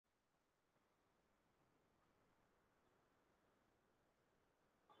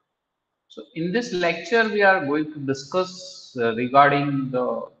So in this lecture, we are going to discuss regarding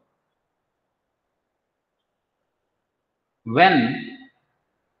the when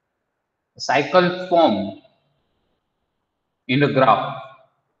a cycle form in a graph.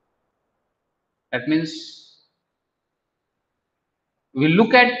 That means we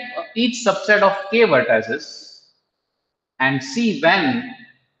look at each subset of k vertices and see when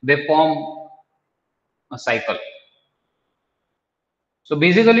they form a cycle. So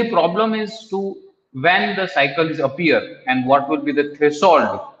basically, problem is to when the cycles appear and what will be the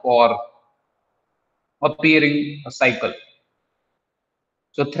threshold for appearing a cycle.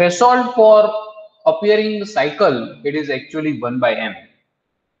 So threshold for appearing the cycle, it is actually 1 by n.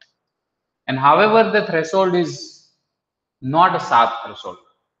 And however, the threshold is not a sharp threshold.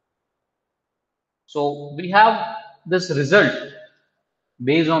 So we have this result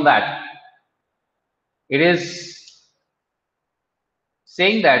based on that. It is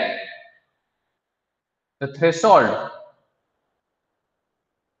saying that the threshold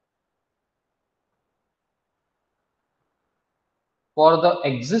for the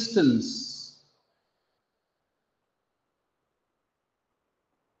existence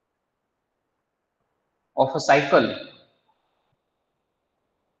of a cycle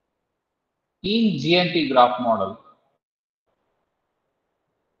in GNT graph model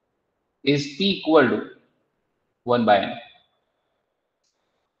is p equal to 1 by n.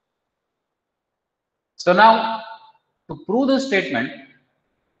 So now to prove this statement,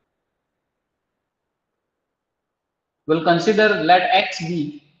 we'll consider let x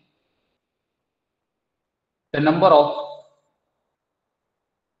be the number of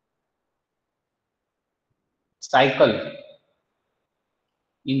cycle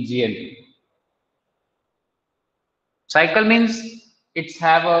in GNT. Cycle means it's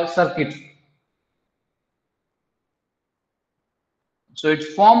have a circuit. So it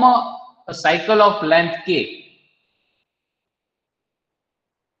form a cycle of length k.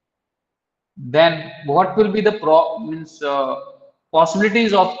 Then what will be the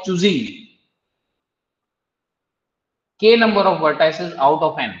possibilities of choosing k number of vertices out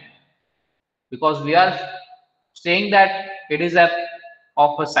of n? Because we are saying that it is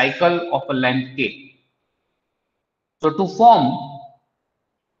of a cycle of a length k. So to form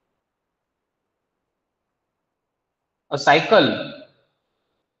a cycle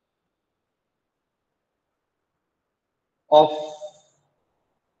of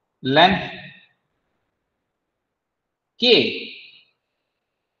length k,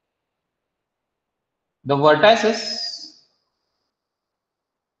 the vertices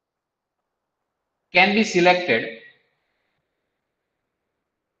can be selected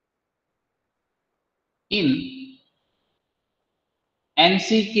in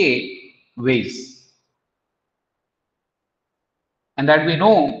NCK ways, and that we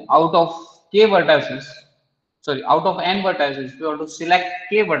know out of k vertices, sorry, out of n vertices, if you want to select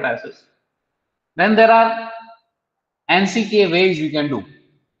k vertices, then there are NCK ways we can do.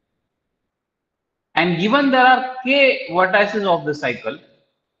 And given there are k vertices of the cycle,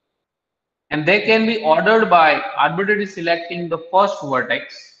 and they can be ordered by arbitrarily selecting the first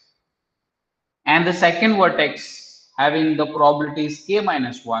vertex and the second vertex having the probabilities k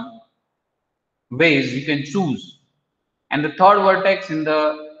minus 1 ways you can choose, and the third vertex in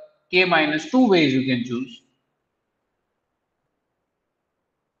the k minus 2 ways you can choose.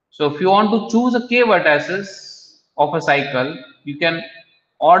 So if you want to choose a k vertices of a cycle, you can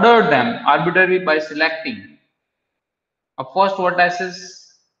order them arbitrarily by selecting a first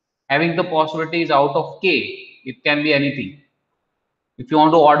vertices having the possibilities out of k. It can be anything if you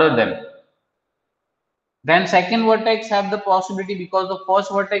want to order them. Then second vertex have the possibility because the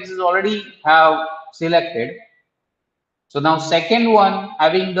first vertex is already have selected. So now second one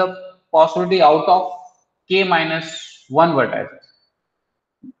having the possibility out of k minus 1 vertices.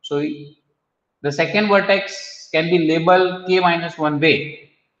 So the second vertex can be labeled k minus 1 way.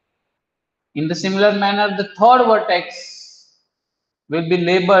 In the similar manner, the third vertex will be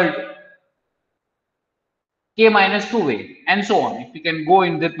labeled k minus 2 way, and so on. If you can go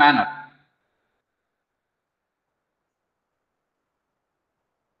in that manner.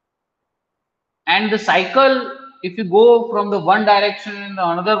 And the cycle, if you go from the one direction in the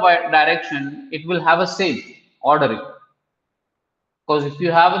another direction, it will have a same ordering. Because if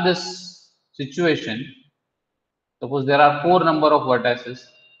you have this situation, suppose there are 4 number of vertices,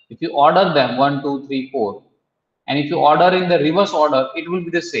 if you order them 1, 2, 3, 4, and if you order in the reverse order, it will be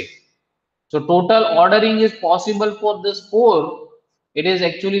the same. So total ordering is possible for this 4. It is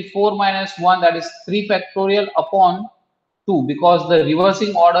actually 4 minus 1, that is 3 factorial upon 2, because the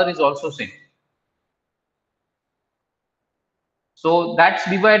reversing order is also same. So that's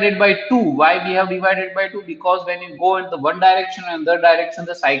divided by 2. Why we have divided by 2? Because when you go in the one direction and the other direction,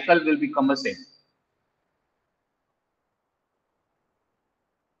 the cycle will become the same.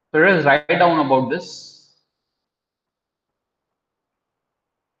 So let us write down about this.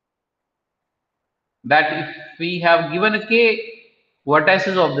 That if we have given a k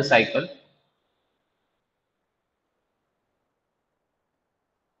vertices of the cycle,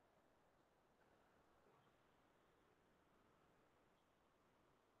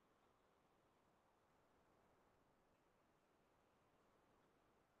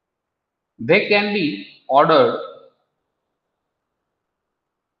 they can be ordered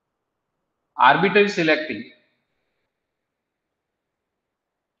arbitrary selecting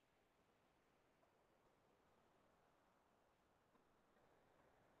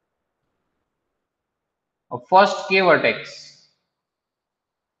a first k vertex,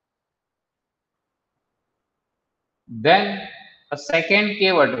 then a second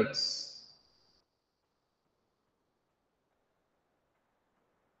k vertex,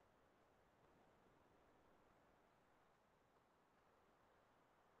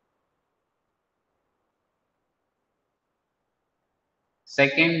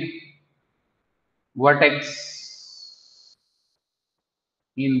 second vertex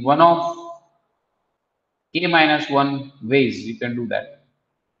in one of k minus 1 ways. You can do that.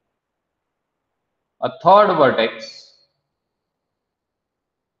 A third vertex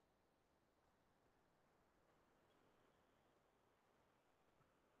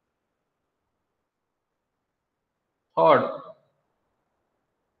third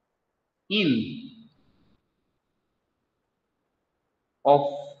in of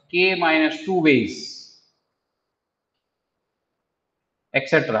k minus 2 ways,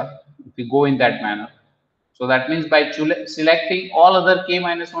 etc. If you go in that manner. So that means by selecting all other k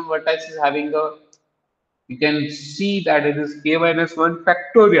minus 1 vertices having a, you can see that it is k minus 1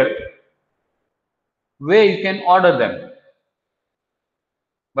 factorial way you can order them.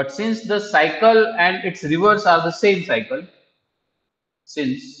 But since the cycle and its reverse are the same cycle,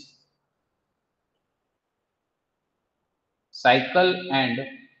 since cycle and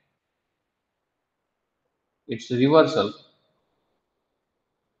its reversal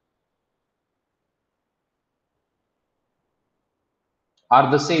are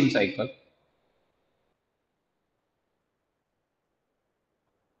the same cycle,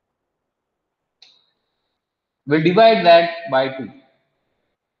 we'll divide that by 2.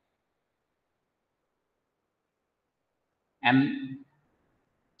 And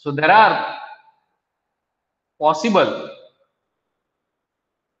so there are possible,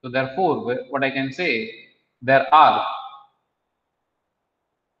 so therefore what I can say, there are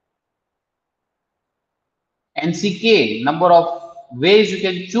NCK number of ways you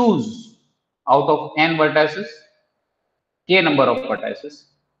can choose out of n vertices, k number of vertices,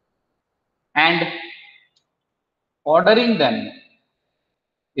 and ordering them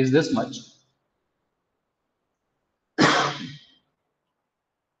is this much.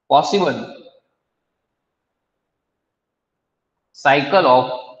 Possible cycle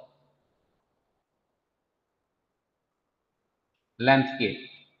of length k.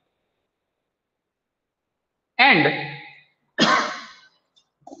 And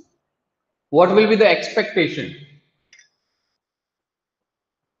what will be the expectation?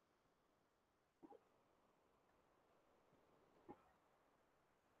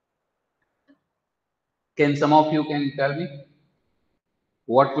 Can some of you can tell me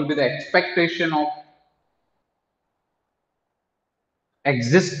what will be the expectation of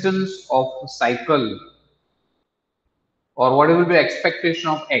existence of a cycle, or what will be the expectation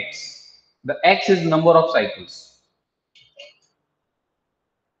of x? The x is number of cycles.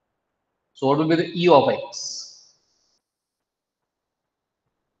 So what will be the e of x?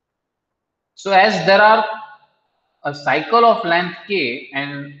 So as there are a cycle of length k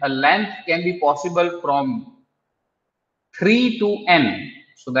and a length can be possible from 3 to n.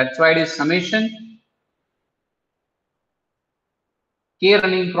 So that's why it is summation k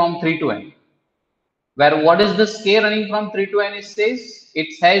running from 3 to n. Where what is this k running from 3 to n?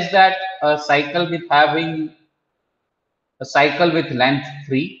 It says that a cycle with having a cycle with length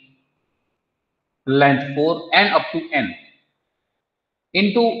 3, length 4, and up to n.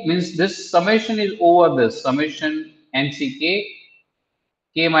 Into means this summation is over this summation nck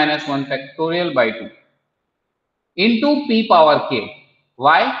k minus 1 factorial by 2 into p power k.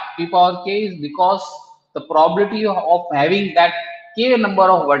 Why p power k? Is because the probability of having that k number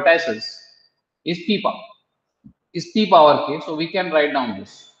of vertices is p power k. So we can write down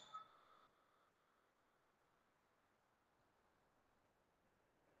this.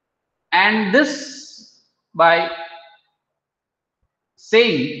 And this by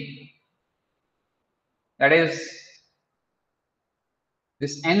saying that is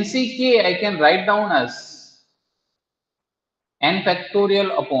this NCK I can write down as n factorial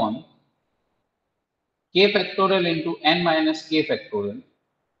upon k factorial into n minus k factorial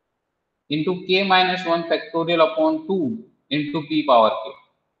into k minus 1 factorial upon 2 into p power k.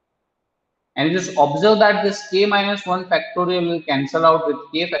 And you just observe that this k minus 1 factorial will cancel out with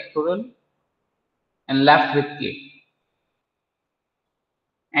k factorial and left with k.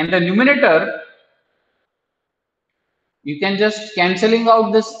 And the numerator, you can just cancelling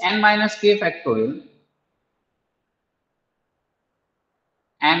out this n minus k factorial,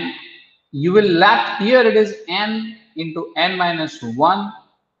 and you will left here it is n into n minus 1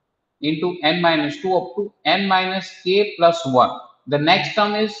 into n minus 2 up to n minus k plus 1. The next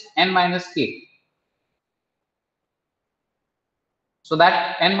term is n minus k. So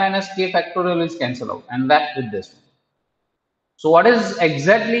that n minus k factorial is cancelled out and left with this one. So what is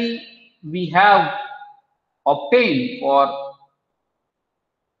exactly we have obtained for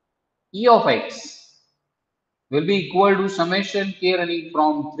e of x will be equal to summation k running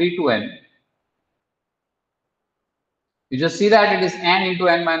from 3 to n. You just see that it is n into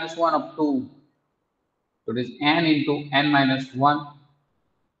n minus 1 up to, so it is n into n minus 1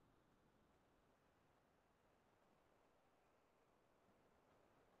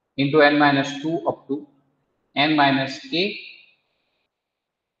 into n minus 2 up to n minus k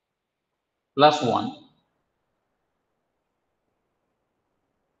plus 1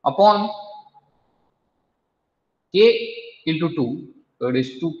 upon k into 2, so it is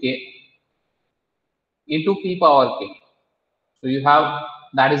 2k into p power k. So you have,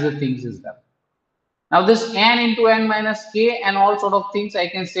 that is the things is that. Now this n into n minus k and all sort of things I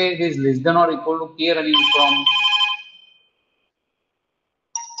can say it is less than or equal to k running from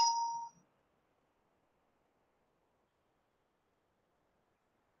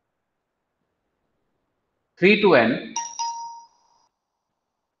 3 to n.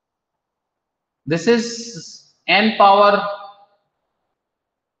 This is n power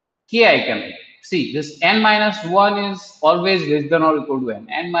k I can see. This n minus 1 is always less than or equal to n.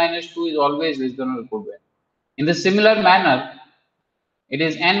 N minus 2 is always less than or equal to n. In the similar manner, it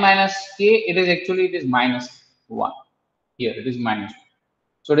is n minus k, it is actually it is minus 1. Here it is minus 1.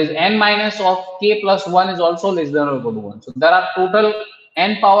 So it is n minus of k plus 1 is also less than or equal to 1. So there are total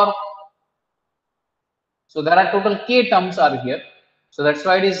n power, so there are total k terms are here. So that's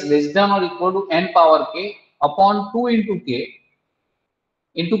why it is less than or equal to n power k upon 2 into k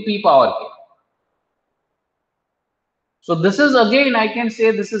into p power k. So this is again I can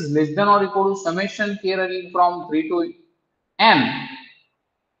say this is less than or equal to summation k running from 3 to n.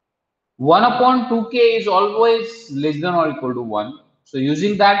 1 upon 2k is always less than or equal to 1. So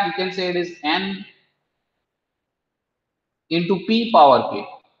using that we can say it is n into p power k.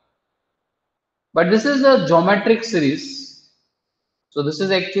 But this is a geometric series. So this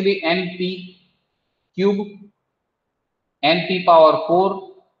is actually np cube, np power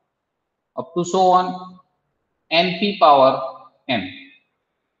 4 up to so on np power n.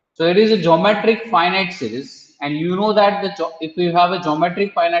 So it is a geometric finite series, and you know that if you have a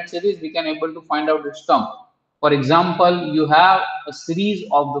geometric finite series, we can able to find out its term. For example, you have a series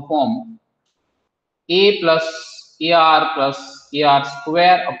of the form a plus ar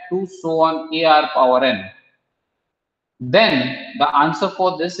square up to so on ar power n. Then the answer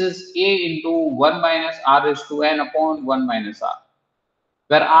for this is a into 1 minus r raised to n upon 1 minus r,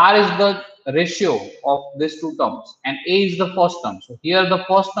 where r is the ratio of these two terms and a is the first term. So here the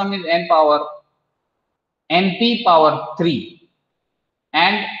first term is n power np power 3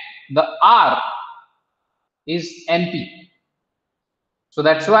 and the r is np. So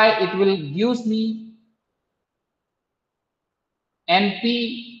that's why it will gives me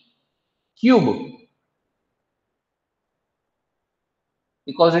np cube,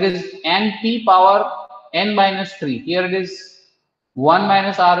 because it is np power n minus 3. Here it is 1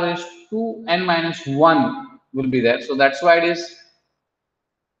 minus r raised to n minus 1 will be there. So that's why it is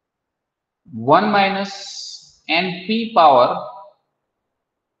 1 minus np power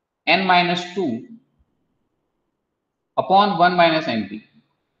n minus 2 upon 1 minus np.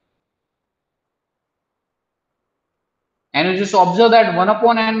 And you just observe that 1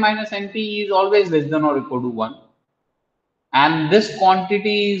 upon n minus np is always less than or equal to 1. And this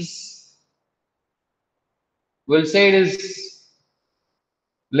quantity is, we'll say it is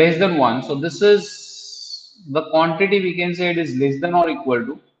less than 1. So this is the quantity we can say it is less than or equal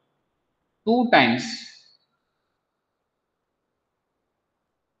to 2 times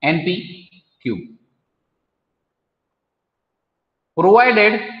np cube.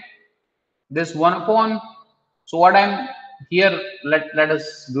 Provided this 1 upon, so what I'm here let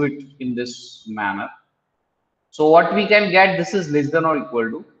us do it in this manner. So what we can get, this is less than or equal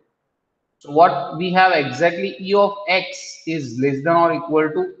to. So what we have exactly, E of x is less than or equal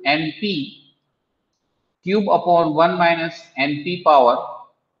to np cube upon 1 minus np power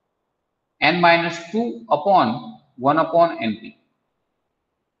n minus 2 upon 1 upon np.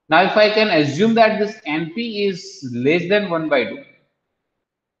 Now if I can assume that this np is less than 1 by 2,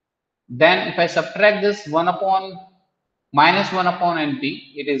 then if I subtract this 1 upon minus 1 upon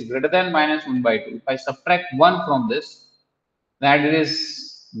np, it is greater than minus 1 by 2. If I subtract 1 from this, then it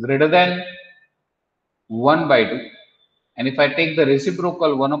is greater than 1 by 2. And if I take the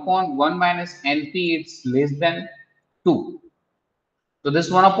reciprocal 1 upon 1 minus np, it's less than 2. So this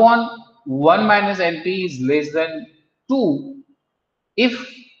 1 upon 1 minus np is less than 2 if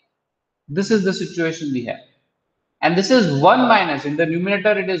this is the situation we have. And this is 1 minus, in the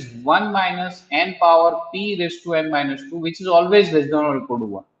numerator it is 1 minus n power p raised to n minus 2, which is always less than or equal to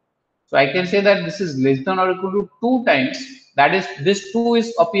 1. So I can say that this is less than or equal to 2 times, that is this 2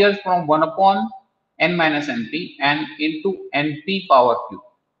 is appears from 1 upon n minus np and into np power cube.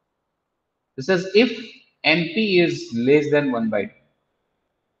 This is if np is less than 1 by 2.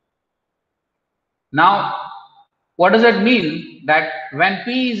 Now, what does that mean? That when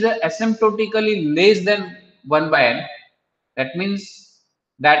p is asymptotically less than 1 by n, that means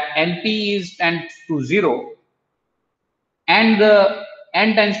that np is tends to 0 and the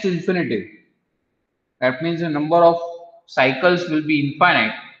n tends to infinity. That means the number of cycles will be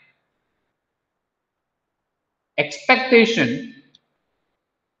infinite. Expectation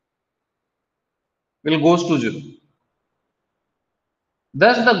will goes to 0.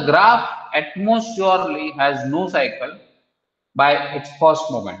 Thus, the graph at most surely has no cycle by its first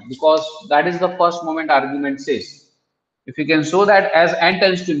moment, because that is the first moment argument says. If you can show that as n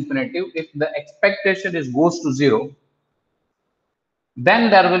tends to infinity, if the expectation is goes to 0, then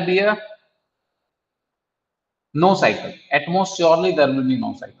there will be a no cycle. At most surely there will be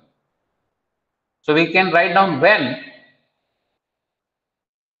no cycle. So we can write down when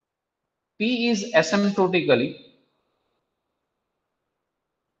p is asymptotically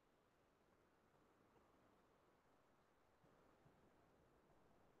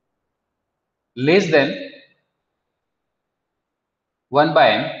less than 1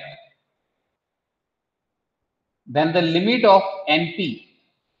 by n, then the limit of np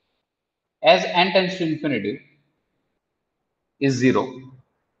as n tends to infinity is 0,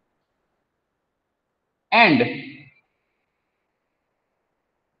 and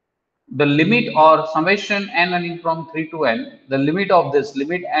the limit or summation n running from 3 to n, the limit of this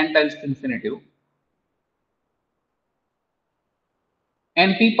limit n tends to infinity,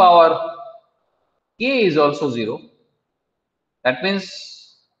 np power k is also 0. That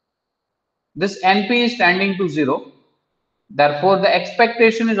means this np is tending to 0, therefore the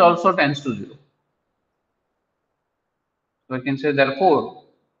expectation is also tends to 0. So we can say therefore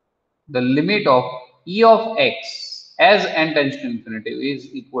the limit of e of x as n tends to infinity is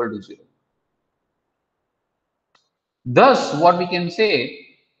equal to 0. Thus what we can say,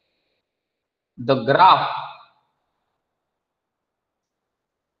 the graph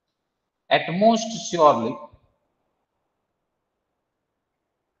at most surely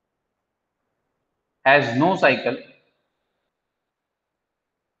has no cycle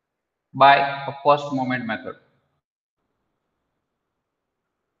by a first moment method.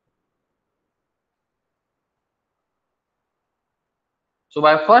 So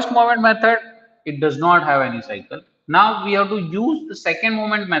by first moment method, it does not have any cycle. Now we have to use the second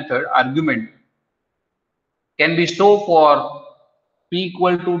moment method argument can be stored for p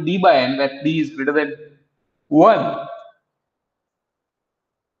equal to d by n, where d is greater than 1.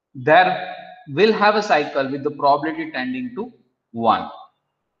 There will have a cycle with the probability tending to 1.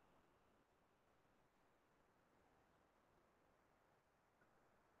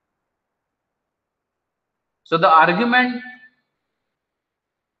 So the argument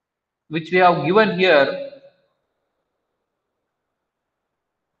which we have given here,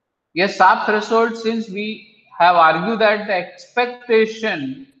 yes, sharp threshold, since we have argued that the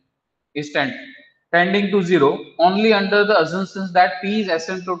expectation is tending to 0 only under the assumptions that p is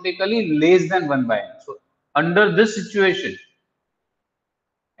asymptotically less than 1 by n. So under this situation,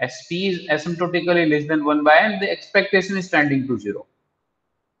 as p is asymptotically less than 1 by n, the expectation is tending to 0.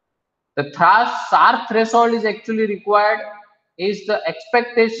 The sharp threshold is actually required is the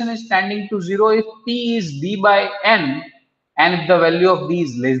expectation is tending to 0 if p is d by n and if the value of d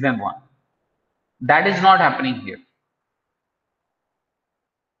is less than 1. That is not happening here.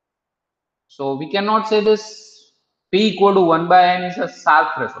 So we cannot say this p equal to 1 by n is a sharp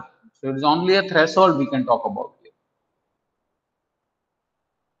threshold. So it is only a threshold we can talk about here.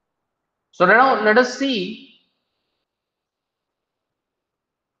 So now let us see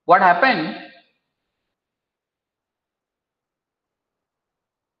what happened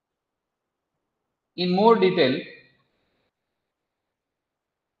in more detail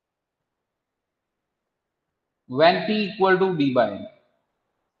when P equal to D by N,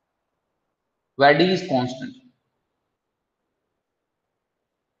 where D is constant.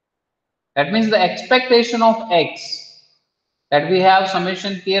 That means the expectation of X, that we have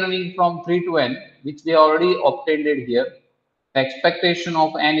summation k running from 3 to n, which we already obtained it here. The expectation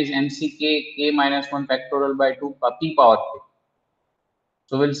of n is nck k minus 1 factorial by 2 p power k.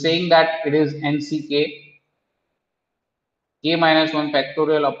 So we're saying that it is nck k minus 1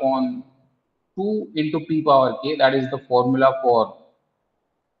 factorial upon 2 into p power k. That is the formula for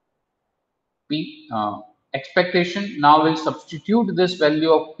p expectation. Now we'll substitute this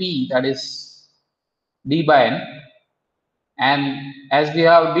value of p, that is d by n, and as we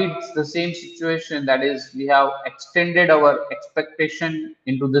have did the same situation, that is we have extended our expectation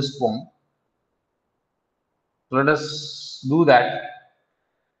into this form. So let us do that.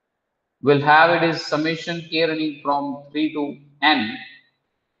 We'll have it is summation k running from 3 to n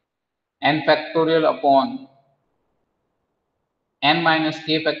factorial upon n minus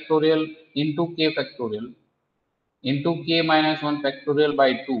k factorial into k factorial into k minus 1 factorial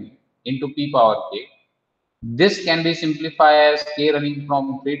by 2 into p power k. This can be simplified as k running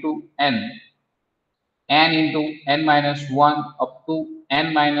from 3 to n into n minus 1 up to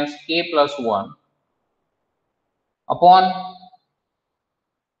n minus k plus 1 upon,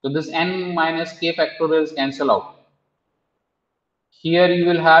 so this n minus k factorials cancel out. Here you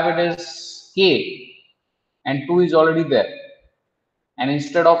will have it as k and 2 is already there, and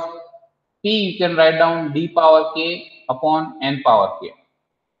instead of p you can write down d power k upon n power k.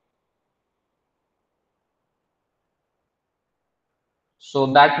 So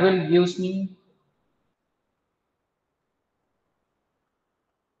that will gives me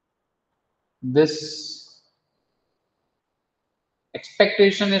this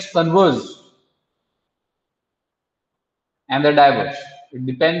expectation is converged and the diverge. It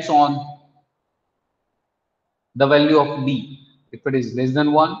depends on the value of d. If it is less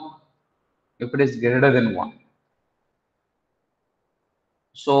than 1, if it is greater than 1.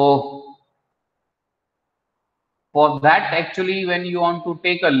 So for that, actually, when you want to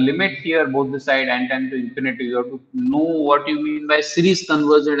take a limit here, both the side and tend to infinity, you have to know what you mean by series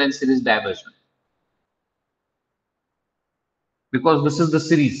convergent and series divergent. Because this is the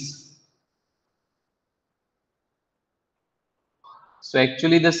series. So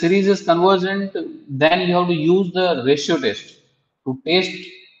actually the series is convergent, then you have to use the ratio test to test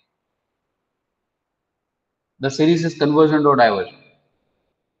the series is convergent or divergent.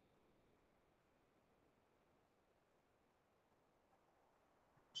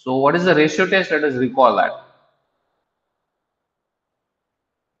 So what is the ratio test? Let us recall that.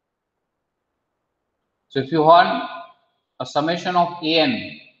 So if you want a summation of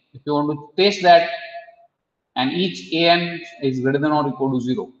an, if you want to test that and each an is greater than or equal to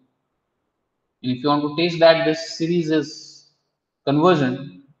 0, and if you want to test that this series is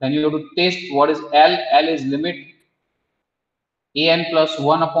convergent, then you have to test what is L. L is limit an plus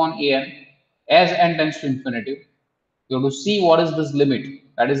 1 upon an as n tends to infinity. You have to see what is this limit,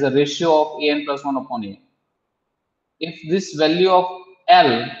 that is the ratio of an plus 1 upon an. If this value of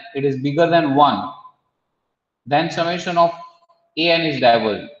L it is bigger than 1, then summation of an is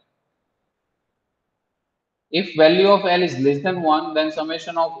divergent. If value of L is less than 1, then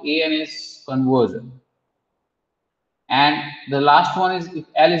summation of an is convergent. And the last one is if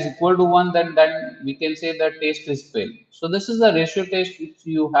L is equal to 1, then we can say that test is failed. So this is the ratio test which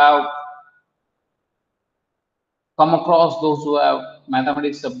you have come across, those who have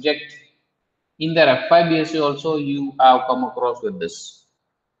mathematics subject in their F5 BSc also you have come across with this.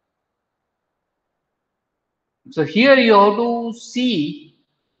 So here you have to see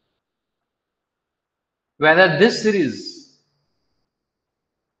whether this series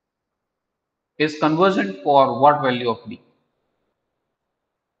is convergent for what value of D.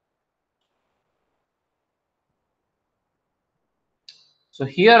 So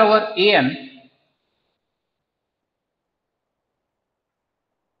here our an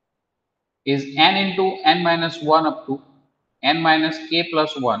is n into n minus 1 up to n minus k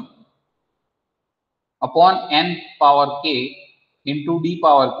plus 1 upon n power k into d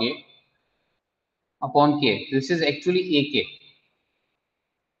power k upon k. This is actually ak.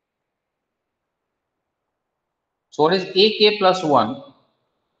 So what is ak plus 1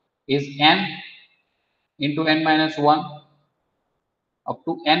 is n into n minus 1 up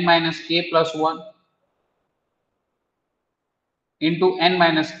to n minus k plus 1 into n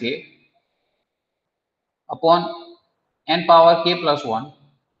minus k upon n power k plus 1,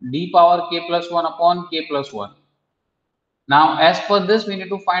 d power k plus 1 upon k plus 1. Now, as per this, we need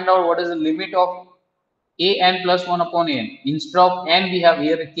to find out what is the limit of a n plus 1 upon n. Instead of n, we have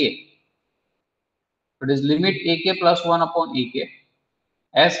here a k. It is limit ak plus 1 upon ak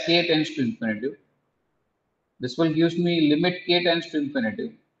as k tends to infinity. This will give me limit k tends to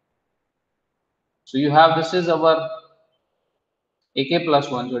infinity. So you have, this is our ak plus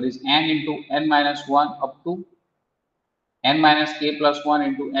 1. So it is n into n minus 1 up to n minus k plus 1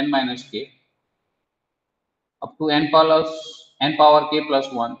 into n minus k up to n power k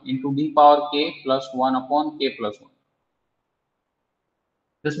plus 1 into d power k plus 1 upon k plus 1.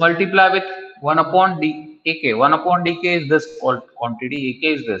 This multiply with 1 upon d ak. 1 upon dk is this quantity, ak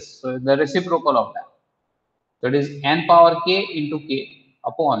is this. So the reciprocal of that. So it is n power k into k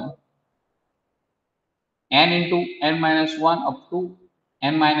upon n into n minus 1 up to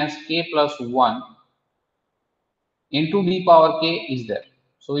n minus k plus 1 into d power k is there.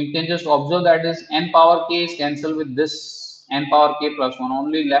 So you can just observe that this n power k is cancelled with this n power k plus 1.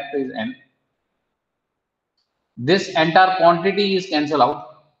 Only left is n. This entire quantity is cancelled out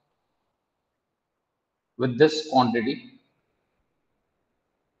with this quantity.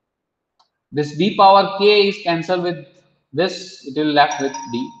 This d power k is cancelled with this. It will left with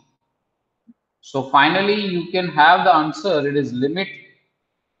d. So finally, you can have the answer. It is limit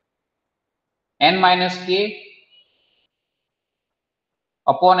n minus k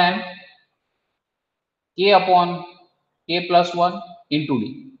upon n, k upon k plus 1 into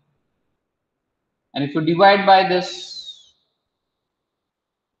d. And if you divide by this,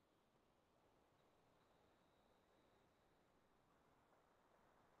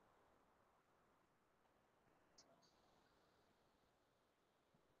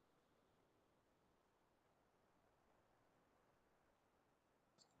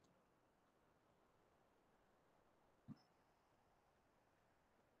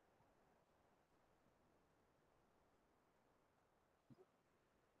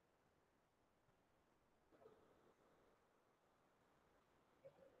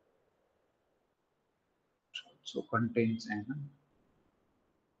 so contains n.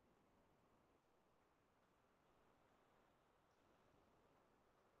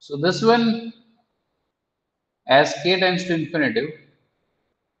 So this one, as k tends to infinity,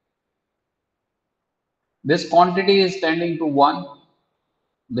 this quantity is tending to 1.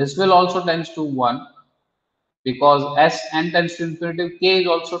 This will also tends to 1 because as n tends to infinity, k is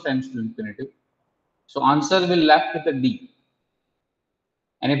also tends to infinity. So answer will left with a d.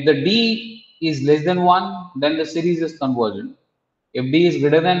 And if the d is less than 1, then the series is convergent. If d is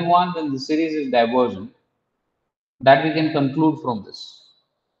greater than 1, then the series is divergent. That we can conclude from this.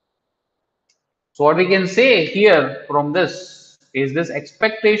 So what we can say here from this is this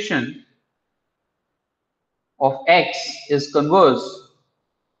expectation of x is converse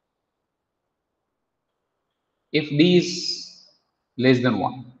if d is less than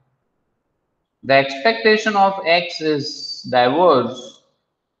 1. The expectation of x is diverge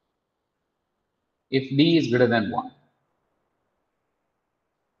if d is greater than 1.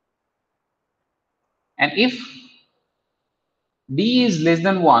 And if d is less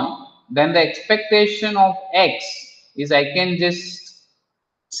than 1, then the expectation of x is, I can just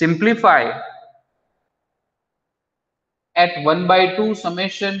simplify at 1 by 2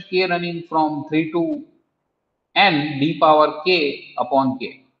 summation k running from 3 to n d power k upon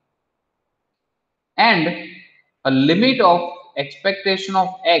k. And a limit of expectation of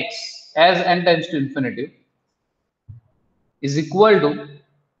x as n tends to infinity is equal to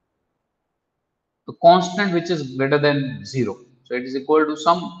the constant which is greater than 0. So it is equal to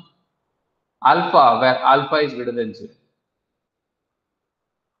some alpha where alpha is greater than 0.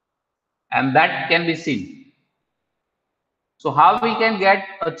 And that can be seen. So how we can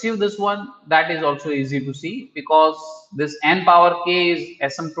achieve this one, that is also easy to see, because this n power k is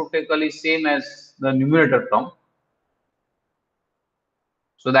asymptotically same as the numerator term.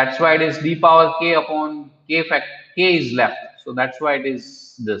 So that's why it is d power k upon k factor k is left. So that's why it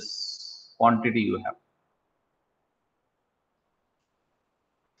is this quantity you have.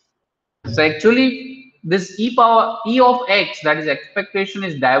 So actually this e of x, that is expectation,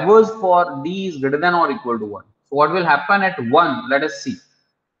 is diverse for d is greater than or equal to 1. So what will happen at 1? Let us see.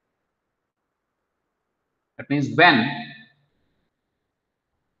 That means when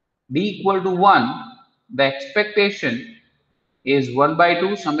d equal to 1, the expectation is 1 by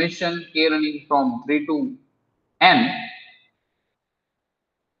 2 summation k running from 3 to n,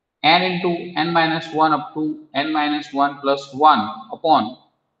 n into n minus 1 up to n minus 1 plus 1 upon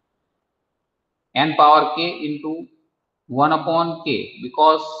n power k into 1 upon k,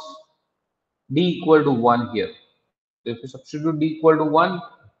 because d equal to 1 here. So if you substitute d equal to 1,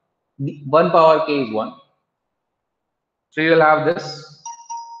 1 power k is 1. So you will have this,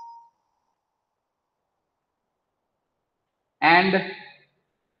 and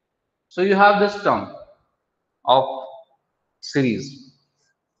so you have this term of series,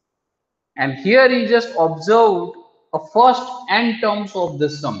 and here you just observed a first n terms of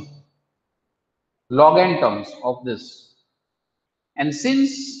this sum, log n terms of this, and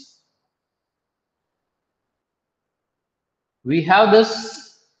since we have this,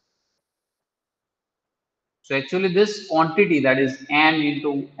 so actually this quantity, that is n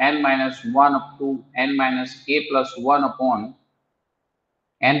into n minus 1 up to n minus k plus 1 upon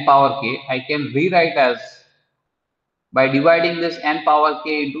n power k, I can rewrite as, by dividing this n power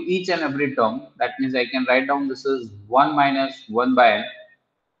k into each and every term. That means I can write down this is 1 minus 1 by n.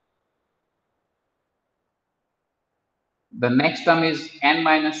 The next term is n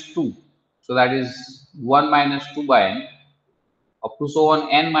minus 2. So that is 1 minus 2 by n, up to so on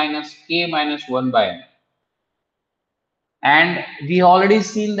n minus k minus 1 by n. And we already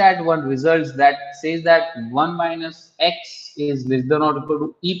seen that one results that says that 1 minus x is less than or equal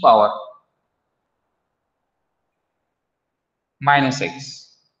to e power minus x.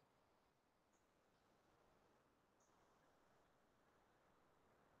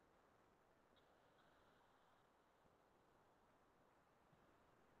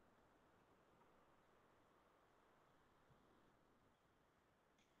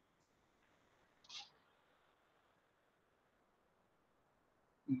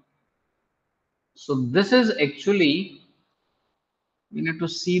 So this is actually, we need to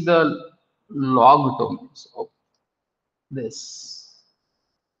see the log terms of this.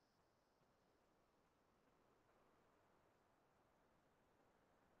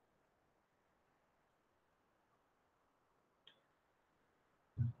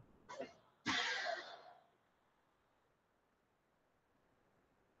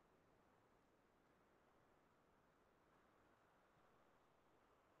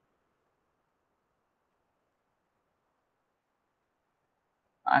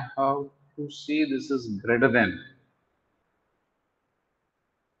 I have to see this is greater than.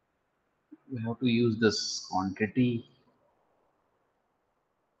 We have to use this quantity.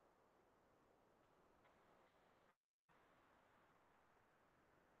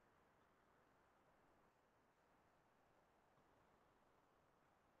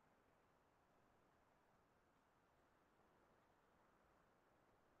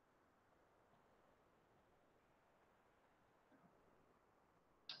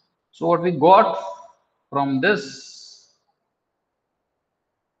 So what we got from this,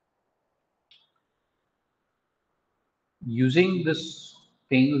 using this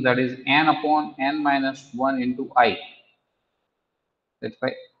thing, that is n upon n minus 1 into I. If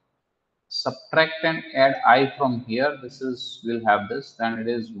I subtract and add I from here, this is, we'll have this, then it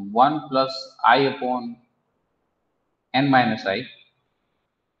is 1 plus I upon n minus I.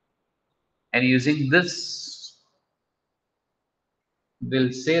 And using this,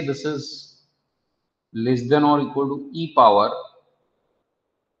 we'll say this is less than or equal to e power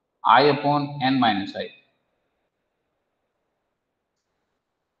I upon n minus I.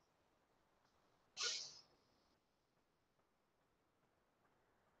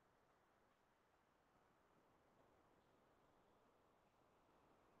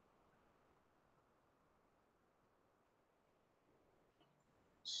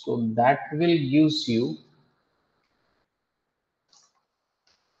 So that will gives you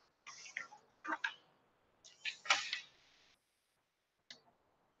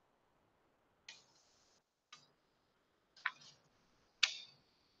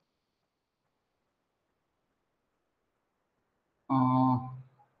uh,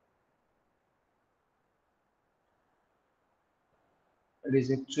 it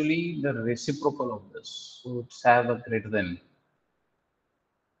is actually the reciprocal of this. So it's have a greater than.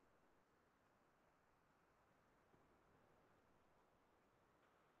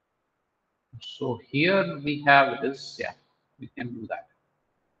 So here we have this, yeah, we can do that.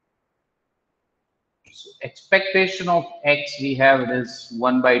 So expectation of x, we have it is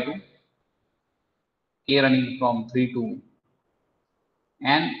 1 by 2, k running from 3 to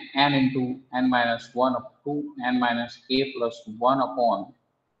n, n into n minus 1 up to n minus k plus 1 upon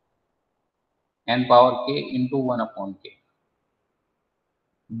n power k into 1 upon k.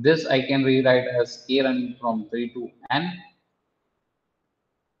 This I can rewrite as k running from 3 to n,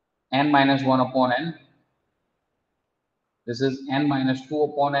 n minus 1 upon n. This is n minus 2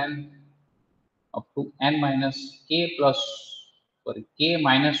 upon n up to n minus k plus, sorry, k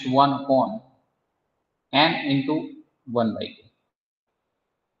minus 1 upon n into 1 by k.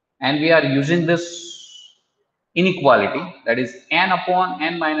 and we are using this inequality, that is n upon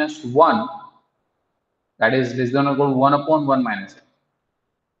n minus 1, that is less than or equal to 1 upon 1 minus n.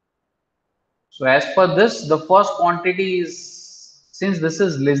 So as per this, the first quantity is, since this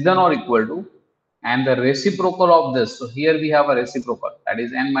is less than or equal to, and the reciprocal of this, so here we have a reciprocal, that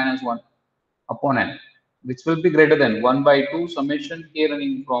is n minus 1 upon n, which will be greater than 1 by 2 summation k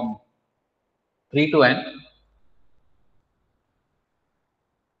running from 3 to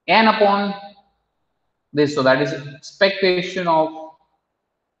n upon this, so that is expectation of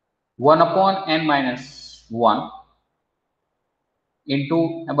 1 upon n minus 1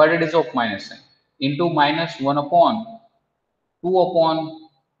 into, but it is of minus n, into minus 1 upon 2 upon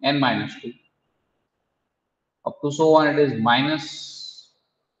n minus 2, up to so on it is minus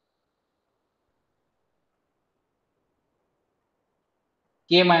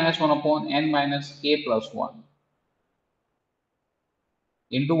k minus 1 upon n minus k plus 1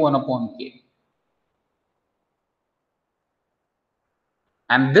 into 1 upon k.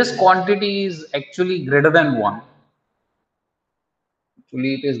 And this quantity is actually greater than 1.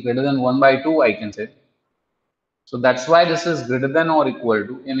 Actually, it is greater than 1 by 2, I can say. So that's why this is greater than or equal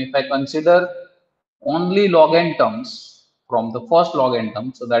to. And if I consider only log n terms from the first log n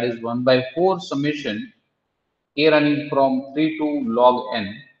term, so that is 1 by 4 summation k running from 3 to log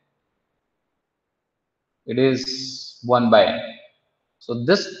n, it is 1 by n. So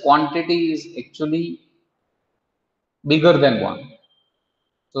this quantity is actually bigger than 1.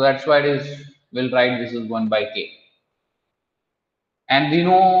 So that's why it is, we'll write this is 1 by k. And we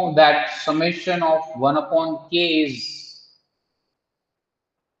know that summation of 1 upon k is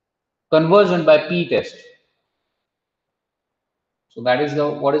conversion by p test. So that is the,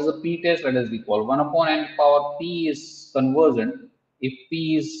 what is the p test? Let us recall 1 upon n power p is conversion if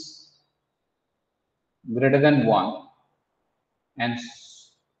p is greater than 1, and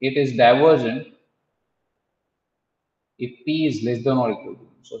it is divergent if p is less than or equal to.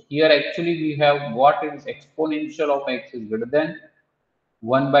 So here actually we have what is exponential of x is greater than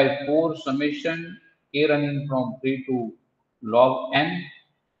 1 by 4 summation k running from 3 to log n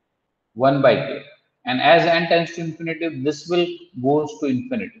 1 by k. And as n tends to infinity, this will goes to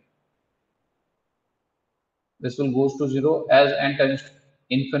infinity. This will goes to 0 as n tends to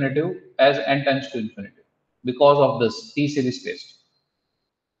infinity, as n tends to infinity, because of this t series test.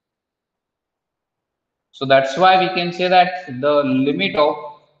 So that's why we can say that the limit of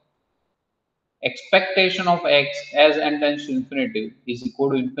expectation of x as n tends to infinity is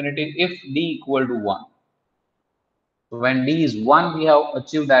equal to infinity if d equal to 1. So when d is 1, we have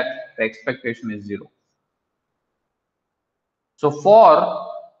achieved that the expectation is 0. So for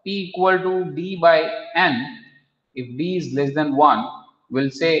p equal to d by n, if d is less than 1,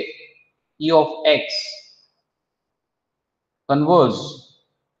 we'll say e of x converges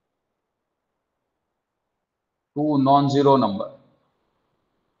to non-zero number,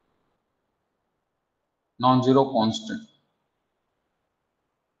 non-zero constant.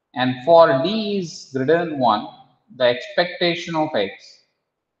 And for d is greater than 1, the expectation of x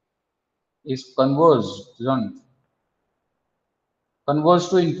is converges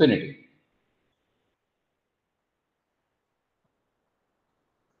to infinity.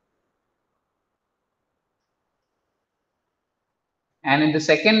 And in the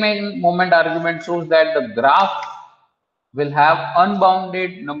second main moment argument shows that the graph will have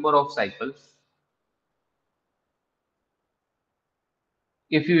unbounded number of cycles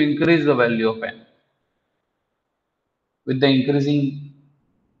if you increase the value of n with the increasing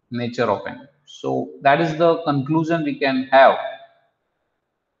nature of n. So that is the conclusion we can have.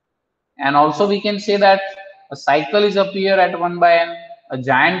 And also we can say that a cycle is appear at 1 by n, a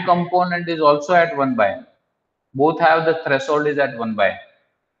giant component is also at 1 by n. Both have the threshold is at 1 by n.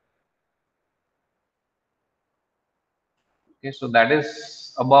 Okay, so that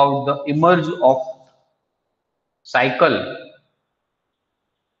is about the emerge of cycle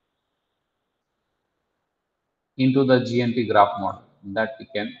into the GNT graph model that we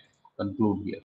can conclude here.